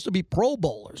 They're supposed to be Pro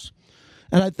Bowlers.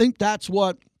 And I think that's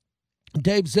what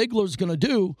Dave Ziegler is going to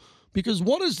do, because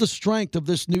what is the strength of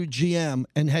this new GM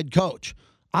and head coach?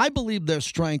 I believe their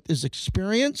strength is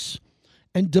experience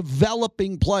and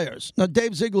developing players. Now,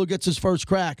 Dave Ziegler gets his first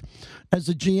crack as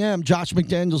a GM. Josh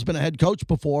McDaniels been a head coach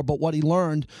before, but what he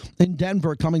learned in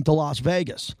Denver coming to Las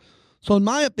Vegas. So in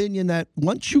my opinion, that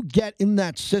once you get in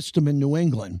that system in New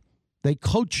England, they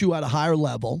coach you at a higher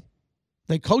level.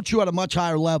 They coach you at a much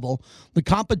higher level. The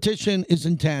competition is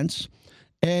intense.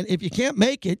 And if you can't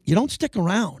make it, you don't stick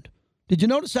around. Did you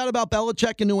notice that about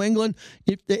Belichick in New England?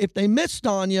 If they missed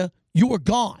on you, you were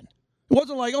gone. It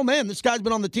wasn't like, oh, man, this guy's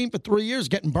been on the team for 3 years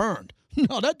getting burned.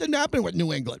 No, that didn't happen with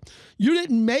New England. You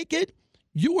didn't make it,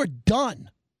 you were done.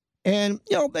 And,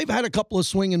 you know, they've had a couple of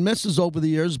swing and misses over the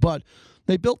years, but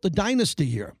they built the dynasty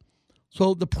here.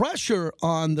 So the pressure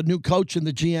on the new coach and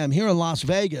the GM here in Las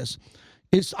Vegas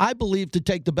is, I believe, to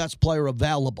take the best player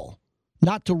available,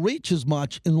 not to reach as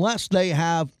much unless they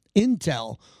have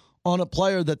intel on a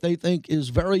player that they think is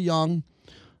very young,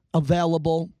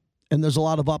 available, and there's a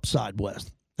lot of upside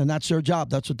with. And that's their job.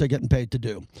 That's what they're getting paid to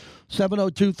do.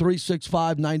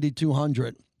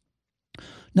 702-365-9200.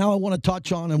 Now I want to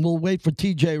touch on, and we'll wait for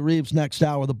TJ Reeves next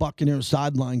hour, the Buccaneers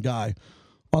sideline guy,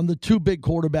 on the two big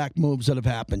quarterback moves that have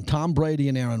happened, Tom Brady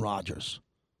and Aaron Rodgers.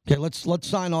 Okay, let's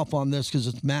sign off on this because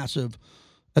it's massive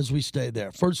as we stay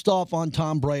there. First off, on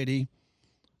Tom Brady,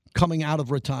 coming out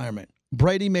of retirement.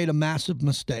 Brady made a massive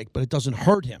mistake, but it doesn't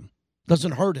hurt him.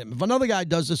 Doesn't hurt him. If another guy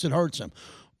does this, it hurts him.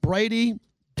 Brady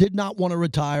did not want to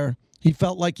retire. He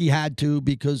felt like he had to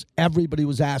because everybody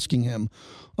was asking him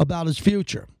about his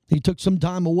future. He took some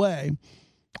time away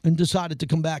and decided to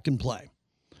come back and play.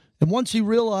 And once he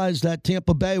realized that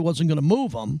Tampa Bay wasn't going to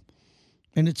move him,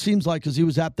 and it seems like because he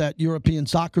was at that European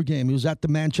soccer game, he was at the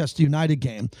Manchester United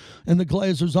game, and the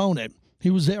Glazers own it. He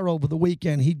was there over the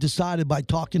weekend. He decided by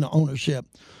talking to ownership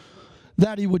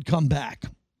that he would come back.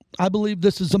 I believe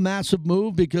this is a massive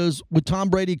move because with Tom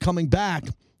Brady coming back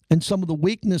and some of the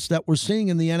weakness that we're seeing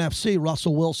in the NFC,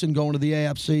 Russell Wilson going to the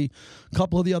AFC, a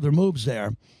couple of the other moves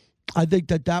there, I think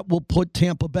that will put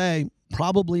Tampa Bay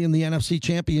probably in the NFC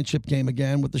Championship game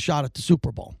again with the shot at the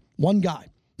Super Bowl. One guy,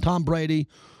 Tom Brady,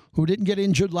 who didn't get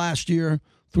injured last year,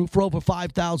 threw for over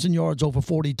 5,000 yards, over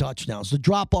 40 touchdowns. The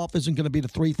drop-off isn't going to be the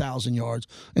 3,000 yards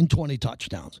and 20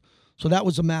 touchdowns. So that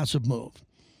was a massive move.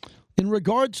 In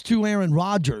regards to Aaron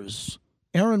Rodgers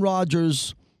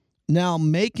now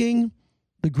making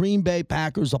the Green Bay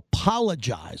Packers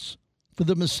apologize for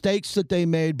the mistakes that they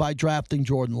made by drafting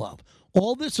Jordan Love.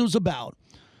 All this was about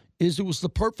is it was the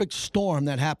perfect storm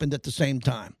that happened at the same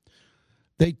time.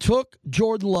 They took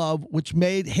Jordan Love, which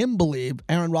made him believe,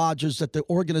 Aaron Rodgers, that the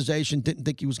organization didn't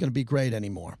think he was going to be great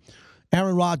anymore.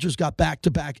 Aaron Rodgers got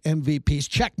back-to-back MVPs.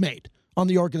 Checkmate on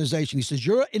the organization. He says,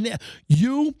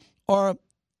 you are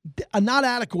not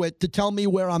adequate to tell me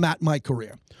where I'm at in my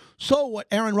career. So what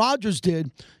Aaron Rodgers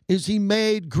did is he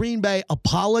made Green Bay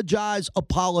apologize,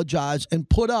 and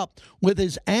put up with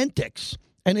his antics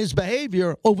and his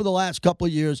behavior over the last couple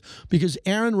of years because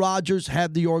Aaron Rodgers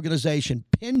had the organization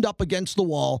pinned up against the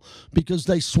wall because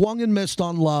they swung and missed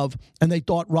on Love and they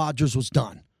thought Rodgers was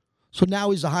done. So now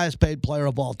he's the highest paid player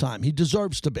of all time. He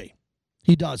deserves to be.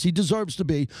 He does. He deserves to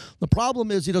be. The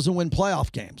problem is he doesn't win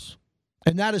playoff games.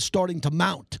 And that is starting to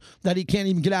mount, that he can't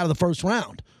even get out of the first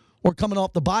round or coming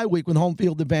off the bye week with home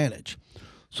field advantage.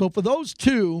 So for those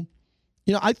two,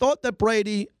 I thought that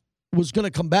Brady was going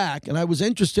to come back, and I was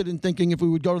interested in thinking if we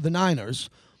would go to the Niners.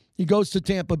 He goes to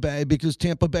Tampa Bay because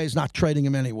Tampa Bay is not trading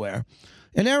him anywhere.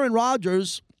 And Aaron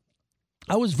Rodgers,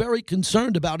 I was very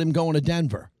concerned about him going to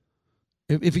Denver.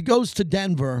 If he goes to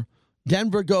Denver,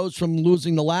 Denver goes from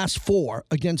losing the last 4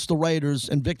 against the Raiders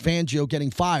and Vic Fangio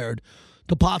getting fired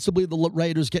to possibly the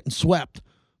Raiders getting swept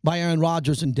by Aaron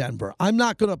Rodgers in Denver. I'm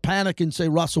not going to panic and say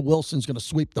Russell Wilson's going to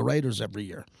sweep the Raiders every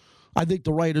year. I think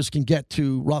the Raiders can get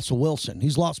to Russell Wilson.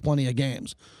 He's lost plenty of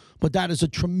games. But that is a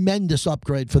tremendous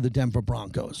upgrade for the Denver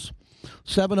Broncos.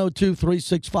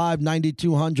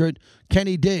 702-365-9200.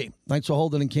 Kenny D, thanks for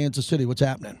holding in Kansas City. What's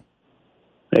happening?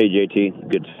 Hey, JT.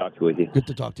 Good to talk with you. Good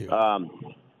to talk to you.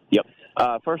 Yep.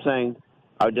 First thing,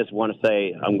 I just want to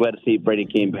say I'm glad to see Brady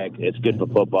came back. It's good for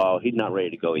football. He's not ready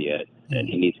to go yet, and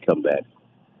he needs to come back.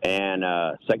 And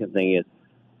second thing is,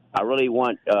 I really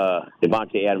want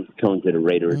Davante Adams to come to the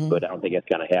Raiders, but I don't think that's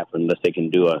going to happen unless they can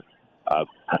do a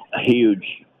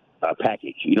huge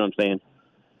package. You know what I'm saying?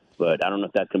 But I don't know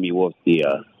if that's going to be worth the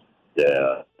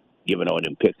giving all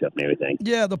them picks up and everything.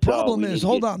 Yeah, the problem is,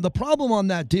 the problem on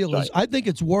that deal is I think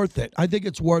it's worth it. I think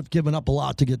it's worth giving up a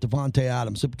lot to get Davante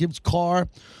Adams. It gives Carr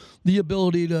the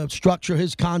ability to structure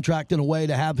his contract in a way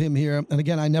to have him here. And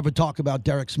again, I never talk about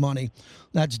Derek's money.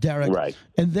 That's Derek. Right.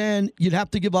 And then you'd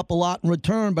have to give up a lot in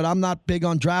return, but I'm not big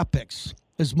on draft picks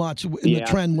as much in the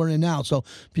trend we're in now. So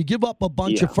if you give up a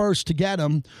bunch of firsts to get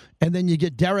him, and then you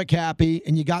get Derek happy,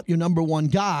 and you got your number one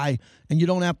guy, and you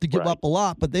don't have to give up a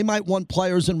lot, but they might want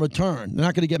players in return. They're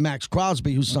not going to get Max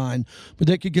Crosby, who signed, but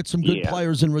they could get some good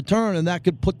players in return, and that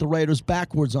could put the Raiders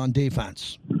backwards on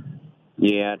defense.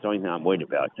 Yeah, that's the only thing I'm worried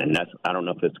about, and I don't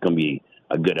know if it's going to be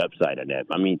a good upside of that.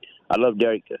 I mean, I love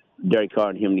Derek Carr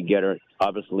and him together.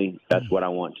 Obviously, that's what I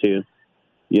want too.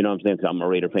 You know what I'm saying? Because I'm a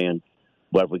Raider fan.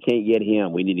 But if we can't get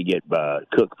him, we need to get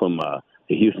Cook from the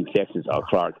Houston Texans or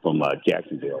Clark from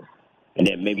Jacksonville, and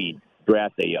then maybe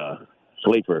draft a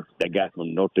sleeper, that guy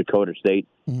from North Dakota State.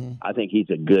 I think he's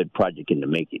a good project in the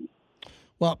making.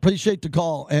 Well, appreciate the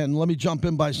call. And let me jump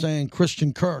in by saying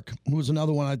Christian Kirk, who was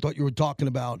another one I thought you were talking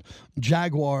about.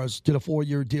 Jaguars did a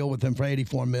 4-year deal with him for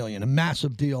 $84 million, a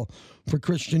massive deal for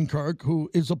Christian Kirk, who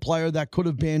is a player that could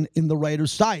have been in the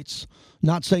Raiders' sights.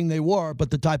 Not saying they were, but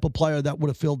the type of player that would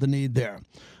have filled the need there.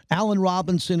 Allen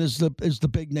Robinson is the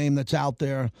big name that's out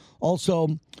there.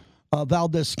 Also,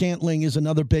 Valdez-Scantling is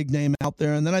another big name out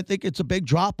there. And then I think it's a big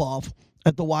drop-off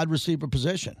at the wide receiver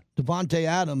position. Davante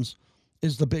Adams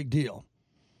is the big deal.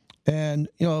 And,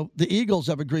 the Eagles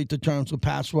have agreed to terms with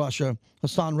pass rusher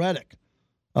Hassan Reddick.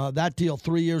 That deal,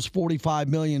 3 years, $45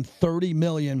 million, $30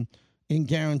 million in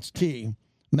guarantee.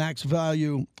 Max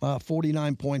value,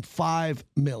 $49.5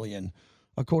 million,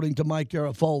 according to Mike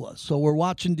Garafolo. So we're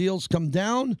watching deals come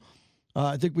down.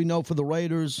 I think we know for the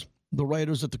Raiders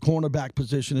at the cornerback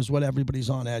position is what everybody's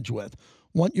on edge with.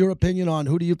 Want your opinion on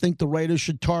who do you think the Raiders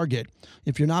should target?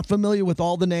 If you're not familiar with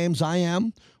all the names, I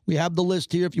am. We have the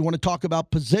list here if you want to talk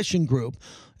about position group.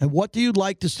 And what do you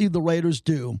like to see the Raiders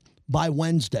do by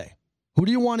Wednesday? Who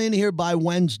do you want in here by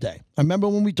Wednesday? I remember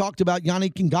when we talked about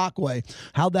Yannick Ngakoue,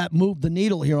 how that moved the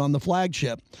needle here on the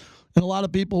flagship. And a lot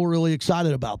of people were really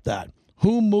excited about that.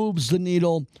 Who moves the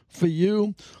needle for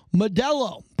you?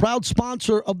 Modelo, proud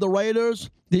sponsor of the Raiders,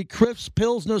 the crisp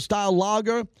Pilsner-style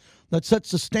lager that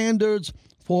sets the standards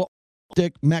for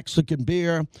authentic Mexican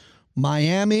beer.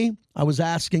 Miami, I was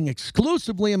asking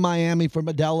exclusively in Miami for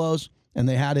Modelo's, and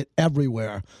they had it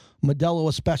everywhere. Modelo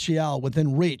Especial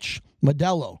within reach.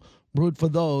 Modelo, brewed for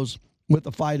those with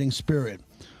a fighting spirit.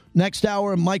 Next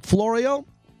hour, Mike Florio,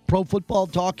 Pro Football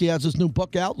Talk. He has his new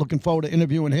book out. Looking forward to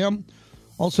interviewing him.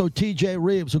 Also, TJ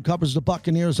Reeves, who covers the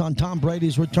Buccaneers on Tom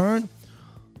Brady's return.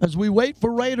 As we wait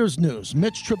for Raiders news,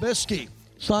 Mitch Trubisky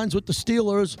signs with the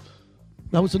Steelers.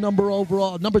 That was the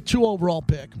number 2 overall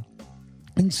pick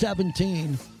in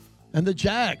 17. And the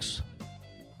Jags,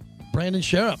 Brandon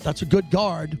Sheriff, that's a good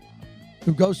guard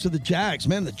who goes to the Jags.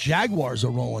 Man, the Jaguars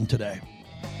are rolling today.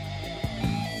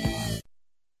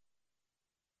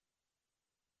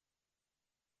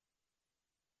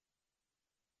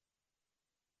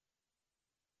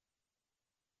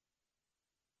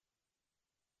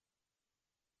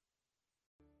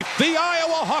 The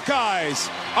Iowa Hawkeyes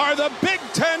are the Big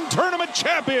Ten Tournament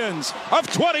champions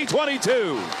of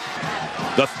 2022.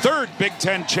 The third Big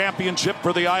Ten championship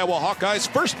for the Iowa Hawkeyes,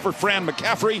 first for Fran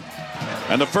McCaffrey,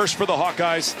 and the first for the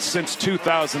Hawkeyes since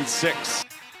 2006.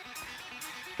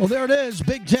 Well, there it is.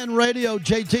 Big Ten Radio.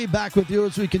 JT back with you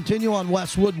as we continue on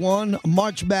Westwood One.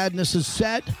 March Madness is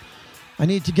set. I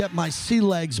need to get my sea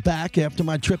legs back after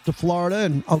my trip to Florida,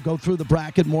 and I'll go through the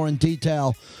bracket more in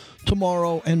detail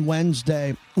tomorrow and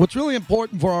Wednesday. What's really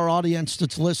important for our audience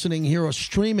that's listening here or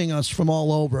streaming us from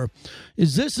all over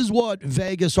is this is what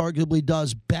Vegas arguably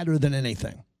does better than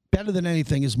anything. Better than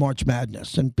anything is March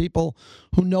Madness. And people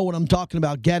who know what I'm talking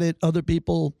about get it. Other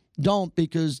people don't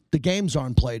because the games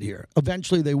aren't played here.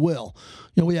 Eventually they will.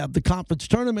 You know, we have the conference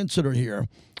tournaments that are here.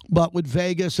 But with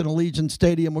Vegas and Allegiant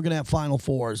Stadium, we're going to have Final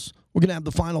Fours. We're going to have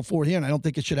the Final Four here, and I don't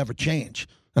think it should ever change.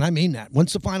 And I mean that.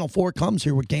 Once the Final Four comes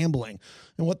here, we're gambling.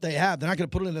 And what they have, they're not going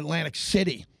to put it in Atlantic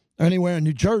City or anywhere in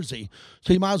New Jersey.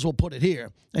 So you might as well put it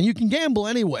here. And you can gamble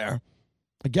anywhere.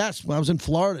 I guess when I was in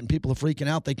Florida and people are freaking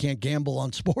out they can't gamble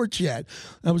on sports yet.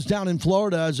 I was down in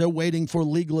Florida as they're waiting for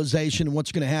legalization and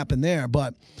what's going to happen there.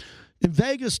 But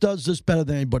Vegas does this better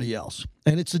than anybody else.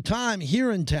 And it's a time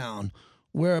here in town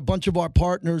where a bunch of our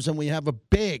partners, and we have a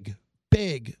big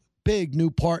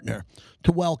new partner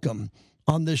to welcome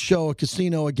on this show, a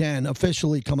casino again,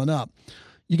 officially coming up.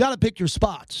 You got to pick your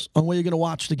spots on where you're going to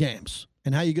watch the games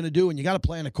and how you're going to do, and you got to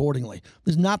plan accordingly.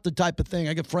 This is not the type of thing.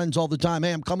 I get friends all the time,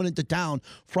 hey, I'm coming into town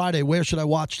Friday. Where should I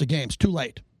watch the games? Too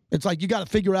late. It's like you got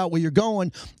to figure out where you're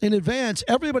going in advance.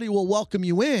 Everybody will welcome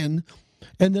you in,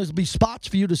 and there'll be spots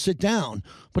for you to sit down.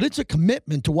 But it's a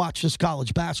commitment to watch this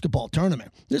college basketball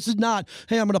tournament. This is not,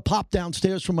 hey, I'm going to pop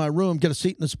downstairs from my room, get a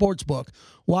seat in the sports book,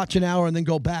 watch an hour, and then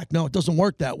go back. No, it doesn't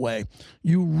work that way.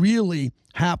 You really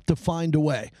have to find a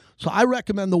way. So I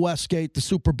recommend the Westgate, the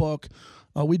Superbook.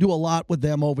 We do a lot with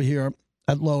them over here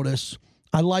at Lotus.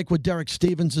 I like what Derek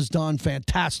Stevens has done.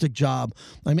 Fantastic job.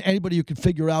 I mean, anybody who can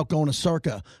figure out going to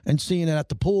Circa and seeing it at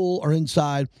the pool or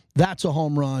inside, that's a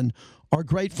home run. Our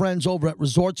great friends over at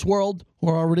Resorts World, who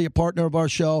are already a partner of our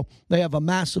show, they have a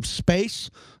massive space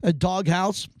at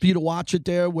Doghouse for you to watch it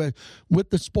there with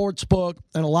the sports book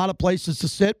and a lot of places to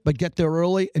sit, but get there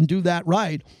early and do that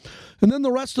right. And then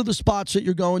the rest of the spots that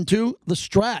you're going to, the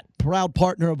Strat, proud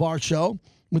partner of our show,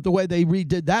 with the way they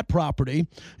redid that property,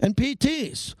 and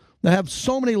PT's. They have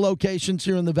so many locations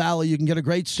here in the Valley. You can get a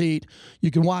great seat.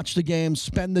 You can watch the games,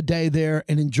 spend the day there,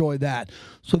 and enjoy that.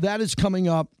 So that is coming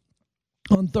up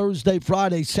on Thursday,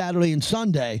 Friday, Saturday, and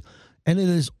Sunday, and it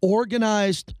is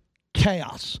organized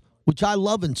chaos, which I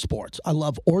love in sports. I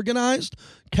love organized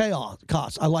chaos.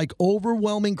 I like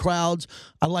overwhelming crowds.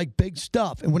 I like big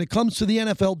stuff. And when it comes to the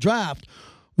NFL draft,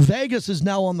 Vegas is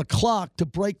now on the clock to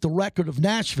break the record of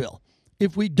Nashville.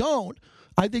 If we don't,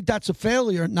 I think that's a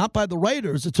failure, not by the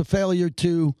Raiders. It's a failure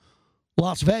to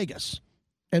Las Vegas.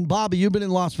 And Bobby, you've been in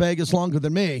Las Vegas longer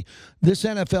than me. This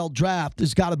NFL draft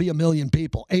has got to be 1 million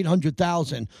people,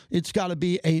 800,000. It's got to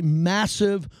be a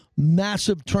massive,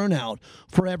 massive turnout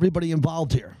for everybody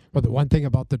involved here. Well, the one thing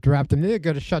about the draft, and they're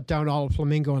going to shut down all of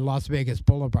Flamingo and Las Vegas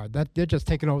Boulevard. That they're just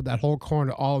taking over that whole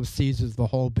corner, all of Caesars, the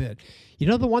whole bit. You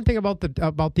know the one thing about the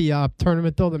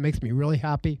tournament though that makes me really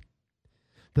happy,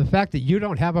 the fact that you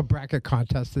don't have a bracket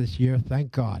contest this year.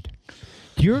 Thank God.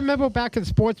 Do you remember back in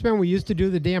Sportsman we used to do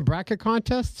the damn bracket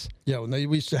contests? Yeah, when we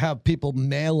used to have people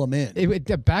mail them in.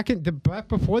 Back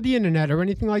before the internet or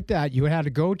anything like that, you had to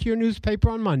go to your newspaper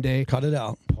on Monday, cut it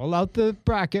out, pull out the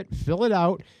bracket, fill it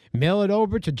out, mail it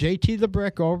over to JT the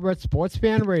Brick over at Sports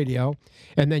Fan Radio,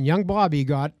 and then young Bobby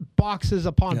got boxes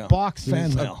upon boxes.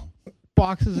 Fan mail.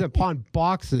 Boxes upon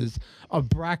boxes of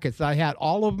brackets. I had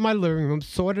all over my living room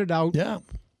sorted out. Yeah.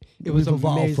 It was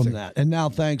evolved amazing. from that. And now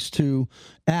thanks to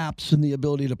apps and the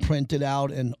ability to print it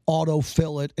out and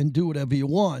auto-fill it and do whatever you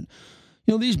want.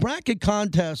 You know, these bracket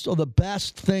contests are the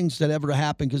best things that ever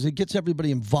happen because it gets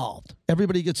everybody involved.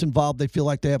 Everybody gets involved. They feel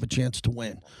like they have a chance to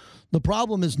win. The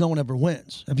problem is no one ever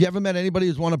wins. Have you ever met anybody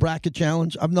who's won a bracket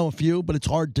challenge? I've known a few, but it's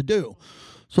hard to do.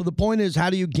 So the point is,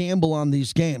 how do you gamble on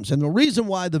these games? And the reason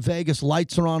why the Vegas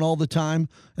lights are on all the time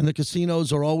and the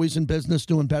casinos are always in business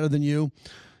doing better than you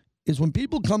is when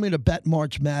people come in to bet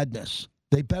March Madness,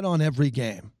 they bet on every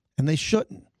game, and they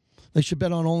shouldn't. They should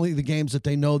bet on only the games that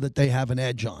they know that they have an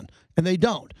edge on, and they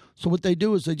don't. So what they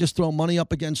do is they just throw money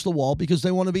up against the wall because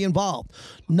they want to be involved.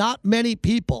 Not many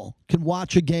people can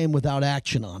watch a game without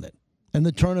action on it, and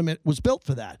the tournament was built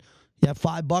for that. You have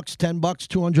 $5, $10,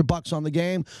 $200 on the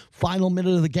game. Final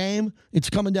minute of the game, it's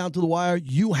coming down to the wire.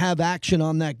 You have action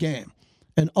on that game.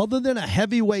 And other than a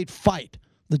heavyweight fight,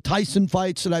 the Tyson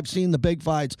fights that I've seen, the big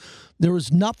fights, there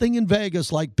is nothing in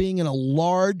Vegas like being in a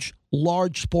large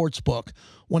sports book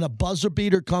when a buzzer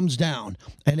beater comes down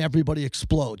and everybody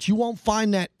explodes. You won't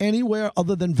find that anywhere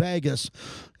other than Vegas,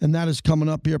 and that is coming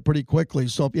up here pretty quickly.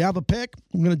 So if you have a pick,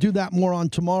 I'm going to do that more on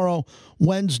tomorrow,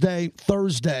 Wednesday,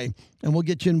 Thursday, and we'll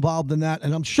get you involved in that.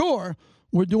 And I'm sure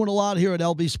we're doing a lot here at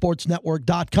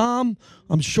lvsportsnetwork.com.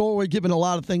 I'm sure we're giving a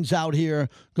lot of things out here.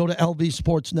 Go to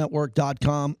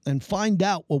lvsportsnetwork.com and find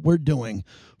out what we're doing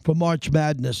for March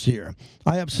Madness here.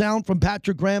 I have sound from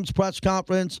Patrick Graham's press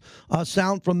conference,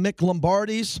 sound from Mick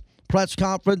Lombardi's press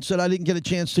conference that I didn't get a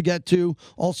chance to get to.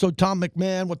 Also, Tom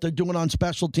McMahon, what they're doing on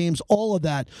special teams, all of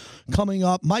that coming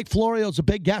up. Mike Florio's a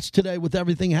big guest today with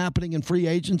everything happening in free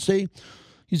agency.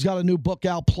 He's got a new book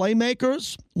out,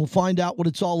 Playmakers. We'll find out what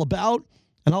it's all about.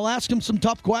 And I'll ask him some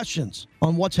tough questions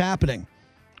on what's happening.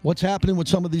 What's happening with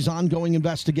some of these ongoing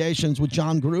investigations with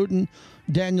John Gruden,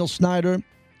 Daniel Snyder,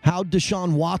 how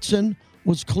Deshaun Watson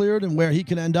was cleared and where he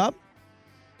can end up.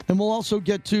 And we'll also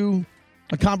get to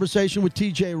a conversation with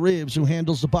TJ Reeves, who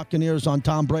handles the Buccaneers on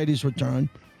Tom Brady's return,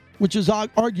 which is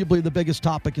arguably the biggest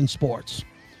topic in sports.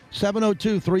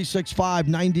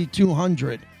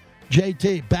 702-365-9200.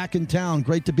 JT, back in town.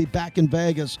 Great to be back in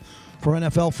Vegas for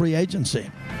NFL free agency.